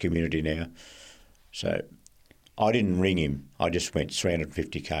the next community now. So I didn't ring him. I just went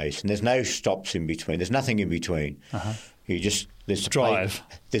 350 k's, and there's no stops in between. There's nothing in between. Uh-huh. You just drive.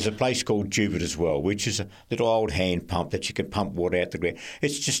 There's a place called Jupiter's Well, which is a little old hand pump that you can pump water out the ground.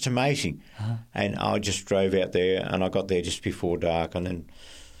 It's just amazing. Uh-huh. And I just drove out there, and I got there just before dark, and then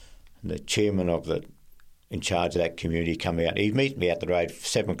the chairman in charge of that community come out. He'd meet me at the road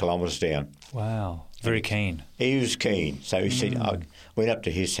 7 kilometres down. Wow. Very keen. He was keen. So he said, I went up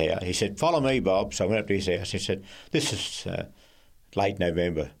to his house. He said, follow me, Bob. So I went up to his house. He said, this is late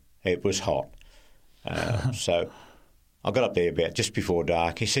November. It was hot. So I got up there about just before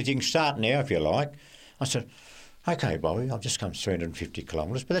dark. He said, you can start now if you like. I said, okay, Bobby, I've just come 350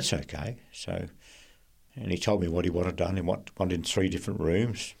 kilometres, but that's okay. So, and he told me what he wanted done. He wanted in 3 different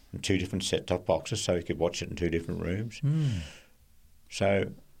rooms and 2 different set-top boxes so he could watch it in 2 different rooms. Mm. So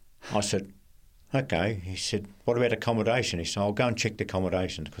I said, okay. He said, what about accommodation? He said, I'll go and check the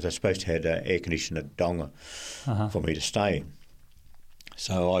accommodation because they're supposed to have an air-conditioner donga for me to stay in.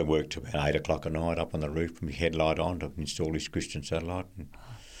 So I worked about 8 o'clock at night up on the roof with my headlight on to install his Christian Satellite.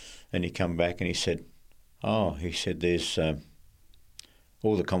 And he come back and he said, there's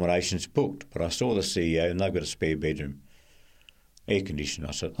all the accommodation's booked, but I saw the CEO and they've got a spare bedroom, air conditioner.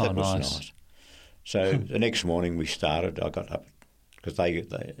 I said, that was nice. So the next morning we started. I got up because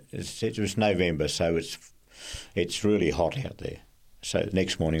it was November, so it's really hot out there. So the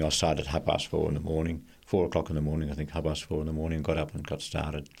next morning I started at 4:30 in the morning, 4 o'clock in the morning, I think, 4:30 in the morning, got up and got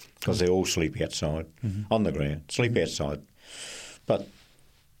started because they all sleep outside on the ground, sleep outside. But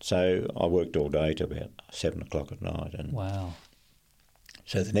So I worked all day to about 7 o'clock at night. And Wow.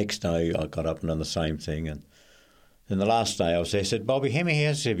 so the next day I got up and done the same thing. And then the last day I was there, I said, Bobby, how many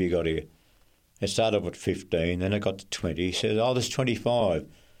houses have you got here? It started off at 15, then it got to 20. He said, there's 25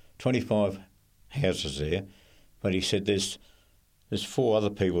 houses there. But he said, there's 4 other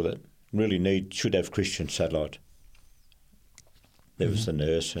people that really should have Christian satellite. There was the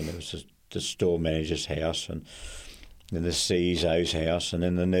nurse, and there was the store manager's house, and then the CEO's house, and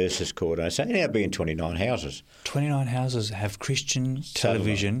then the nurse's coordinator. So it ended up being 29 houses. 29 houses have Christian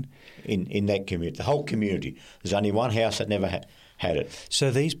television. In that community, the whole community. There's only one house that never had it.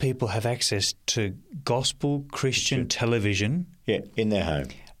 So these people have access to gospel Christian television. Yeah, in their home.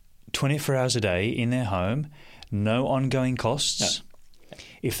 24 hours a day in their home, no ongoing costs. No.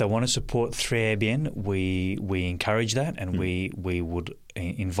 If they want to support 3ABN, we encourage that, and we would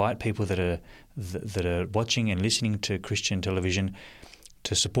invite people that are watching and listening to Christian television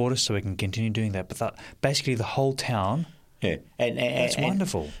to support us, so we can continue doing that. But basically, the whole town. Yeah, That's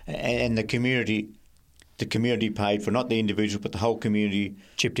wonderful. And the community paid for, not the individual, but the whole community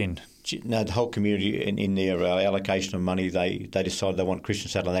Chipped in. No, the whole community in their allocation of money, they decided they want Christian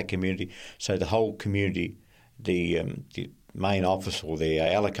satellite in that community. So the whole community, the main office or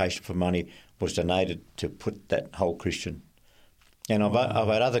their allocation for money was donated to put that whole Christian. And I've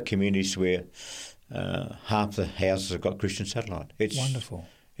had other communities where half the houses have got Christian satellite. It's wonderful.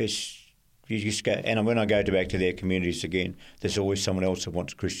 You just go, and when I go back to their communities again, there's always someone else that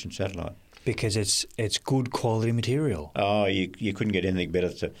wants Christian satellite. Because it's good quality material. Oh, you couldn't get anything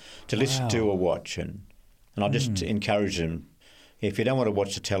better to listen to or watch. And I just encourage them, if you don't want to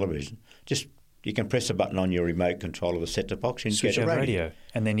watch the television, you can press a button on your remote control of the set-top box and switch get a radio.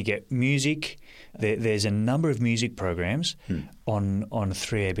 And then you get music. There's a number of music programs on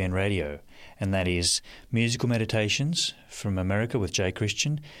 3ABN radio, and that is musical meditations from America with Jay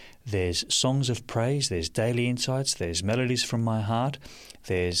Christian. There's songs of praise. There's daily insights. There's melodies from my heart.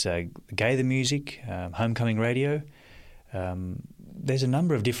 There's Gay the Music, Homecoming Radio. There's a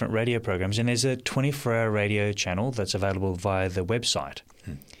number of different radio programs, and there's a 24-hour radio channel that's available via the website.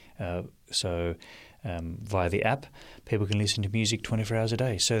 So via the app, people can listen to music 24 hours a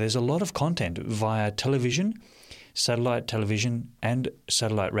day. So there's a lot of content via television, satellite television and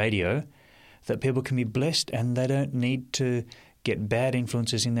satellite radio that people can be blessed, and they don't need to get bad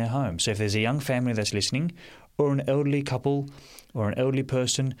influences in their home. So if there's a young family that's listening, or an elderly couple or an elderly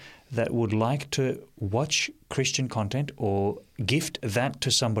person that would like to watch Christian content or gift that to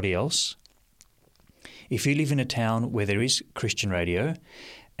somebody else, if you live in a town where there is Christian radio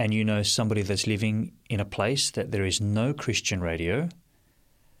and you know somebody that's living in a place that there is no Christian radio,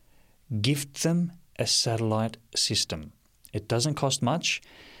 gift them a satellite system. It doesn't cost much,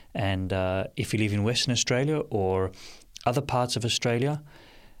 and if you live in Western Australia or other parts of Australia,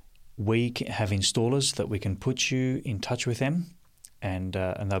 we have installers that we can put you in touch with them, and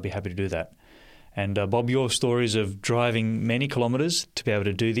they'll be happy to do that. And Bob, your stories of driving many kilometres to be able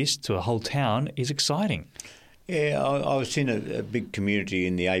to do this to a whole town is exciting. Yeah, I was in a big community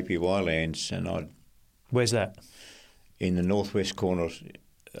in the APY lands, and Where's that? In the northwest corner.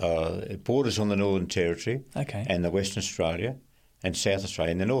 It borders on the Northern Territory, and the Western Australia and South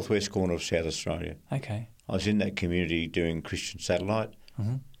Australia, in the northwest corner of South Australia. Okay. I was in that community doing Christian satellite,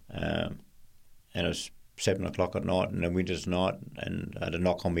 and it was 7 o'clock at night in a winter's night, and I had a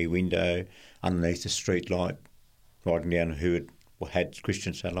knock on my window underneath the street light, writing down who had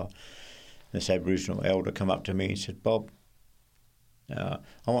Christian satellite. This Aboriginal elder come up to me and said, "Bob, I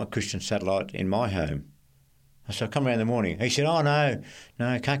want Christian satellite in my home." I said, "Come around in the morning." He said, "Oh, no,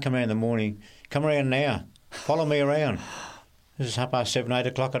 can't come around in the morning. Come around now. Follow me around. This is 7:30, 8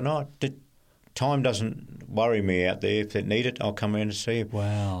 o'clock at night. The time doesn't worry me out there. If they need it, I'll come around and see him."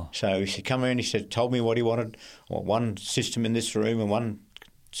 Wow. So he said, "Come around." He said, told me what he wanted. One system in this room and one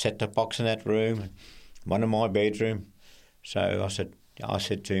set-top box in that room, and one in my bedroom. So I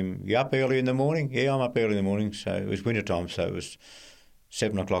said to him, "You up early in the morning?" "Yeah, I'm up early in the morning." So it was winter time, so it was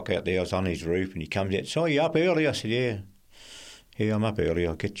 7 o'clock out there. I was on his roof, and he comes out. "So you up early?" I said, "Yeah, I'm up early.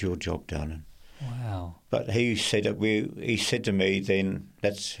 I'll get your job done." Wow. But he said to me then,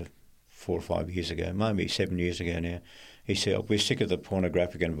 that's 4 or 5 years ago, maybe 7 years ago now. He said, "We're sick of the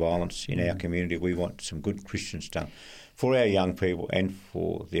pornographic and violence in our community. We want some good Christian stuff for our young people and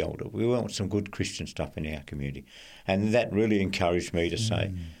for the older. We want some good Christian stuff in our community." And that really encouraged me to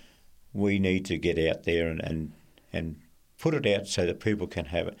say, we need to get out there and put it out so that people can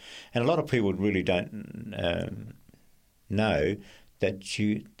have it. And a lot of people really don't know that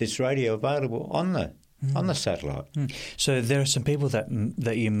there's radio available on the on the satellite. So there are some people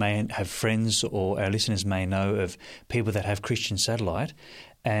that you may have friends or our listeners may know of people that have Christian satellite,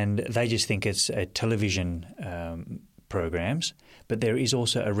 and they just think it's a television programs, but there is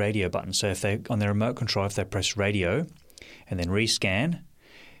also a radio button. So if they on their remote control, if they press radio and then rescan,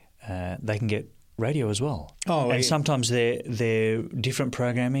 they can get radio as well. And sometimes they're different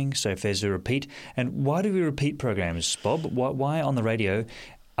programming. So if there's a repeat, and why do we repeat programs, Bob? Why on the radio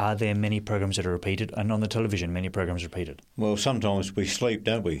are there many programs that are repeated, and on the television many programs repeated? Well, sometimes we sleep,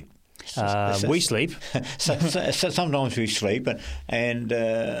 don't we? We sleep. So sometimes we sleep, and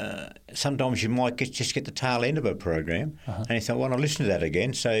sometimes you might just get the tail end of a program, and you think, well, I'll listen to that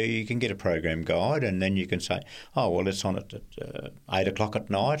again. So you can get a program guide, and then you can say, oh, well, it's on at 8 o'clock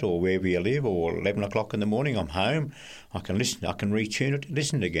at night, or wherever you live, or 11 o'clock in the morning. I'm home. I can listen. I can retune it,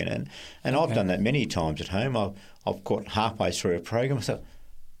 listen again, and I've done that many times at home. I've got halfway through a program. I thought,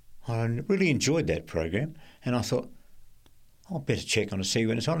 I really enjoyed that program, and I thought, I'll better check on to see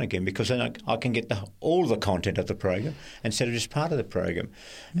when it's on again, because then I can get all the content of the program instead of just part of the program.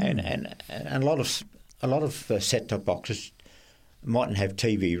 And a lot of set-top boxes mightn't have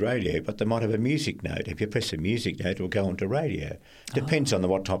TV radio, but they might have a music note. If you press a music note, it will go onto radio. Depends on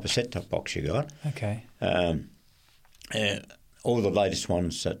what type of set-top box you got. Okay. All the latest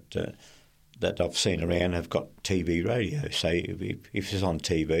ones that I've seen around have got TV radio. So if it's on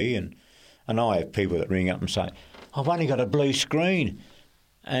TV, and I have people that ring up and say, I've only got a blue screen.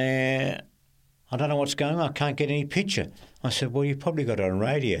 I don't know what's going on. I can't get any picture. I said, well, you've probably got it on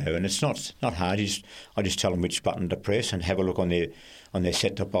radio, and it's not hard. I just tell them which button to press and have a look on their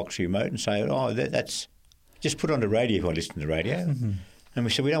set-top box remote and say, oh, that's just put on the radio if I listen to the radio. Mm-hmm. And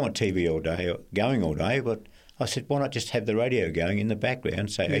we said, we don't want TV all day, going all day, but I said, why not just have the radio going in the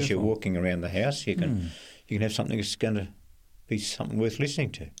background, so as you're walking around the house, you can have something that's going to be something worth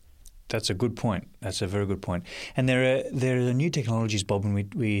listening to. That's a good point. That's a very good point. And there are new technologies, Bob,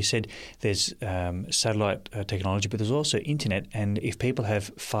 and we said there's satellite technology, but there's also internet. And if people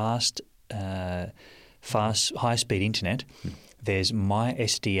have fast, high-speed internet, there's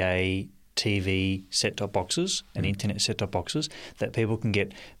MySDA TV set-top boxes and internet set-top boxes that people can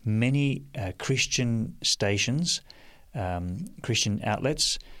get many Christian stations, Christian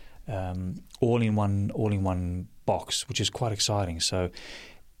outlets, all in one box, which is quite exciting. So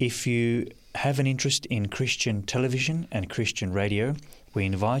if you have an interest in Christian television and Christian radio, we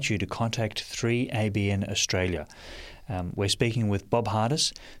invite you to contact 3ABN Australia. We're speaking with Bob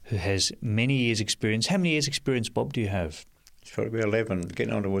Hardis, who has many years' experience. How many years' experience, Bob, do you have? It's probably 11.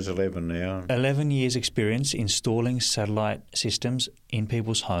 Getting on towards 11 now. 11 years' experience installing satellite systems in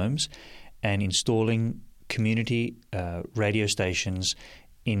people's homes and installing community radio stations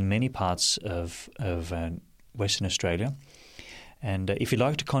in many parts of Western Australia. And if you'd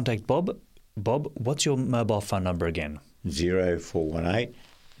like to contact Bob, what's your mobile phone number again? 0418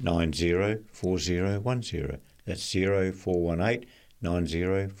 904010. That's 0418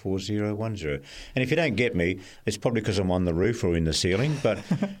 904010. And if you don't get me, it's probably because I'm on the roof or in the ceiling, but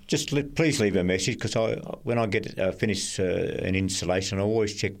please leave a message, because when I get finish an installation, I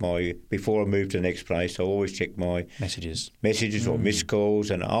always check before I move to the next place, I always check my messages or missed calls,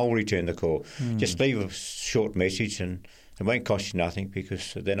 and I'll return the call. Just leave a short message, and it won't cost you nothing,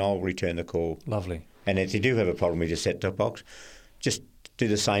 because then I'll return the call. Lovely. And if you do have a problem with your set-top box, just do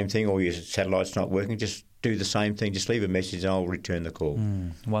the same thing, or your satellite's not working, just do the same thing. Just leave a message and I'll return the call.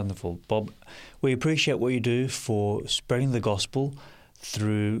 Wonderful. Bob, we appreciate what you do for spreading the gospel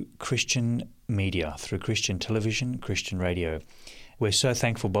through Christian media, through Christian television, Christian radio. We're so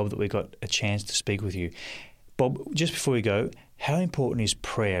thankful, Bob, that we got a chance to speak with you. Bob, just before we go, how important is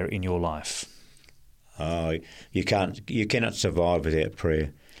prayer in your life? You cannot survive without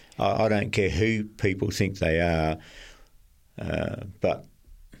prayer. I don't care who people think they are, but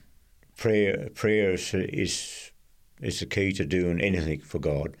prayer is the key to doing anything for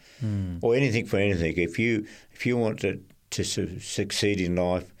God, or anything for anything. If you want to succeed in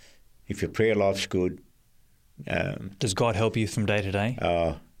life, if your prayer life's good, does God help you from day to day?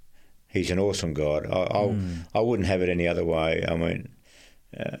 He's an awesome God. I wouldn't have it any other way. I mean,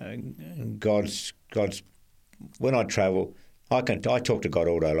 God's. When I travel, I talk to God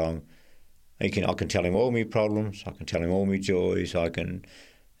all day long. I can tell him all my problems. I can tell him all my joys.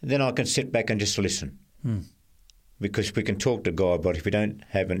 Then I can sit back and just listen. Because we can talk to God, but if we don't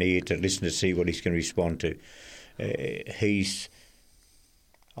have an ear to listen to see what he's going to respond to,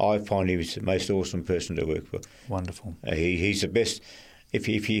 I find he's the most awesome person to work for. Wonderful. He's the best. If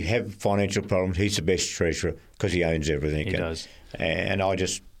you have financial problems, he's the best treasurer, because he owns everything. He does. And I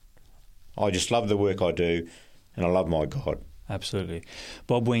just love the work I do, and I love my God. Absolutely.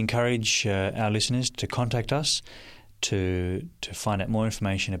 Bob, we encourage our listeners to contact us to find out more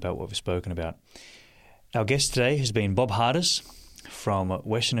information about what we've spoken about. Our guest today has been Bob Hardis from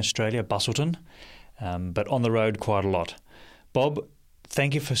Western Australia, Busselton, but on the road quite a lot. Bob,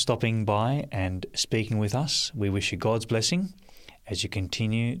 thank you for stopping by and speaking with us. We wish you God's blessing as you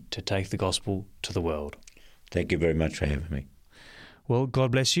continue to take the gospel to the world. Thank you very much for having me. Well,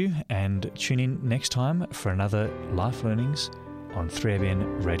 God bless you, and tune in next time for another Life Learnings on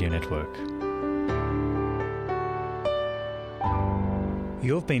 3ABN Radio Network.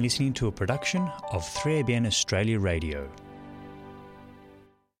 You've been listening to a production of 3ABN Australia Radio.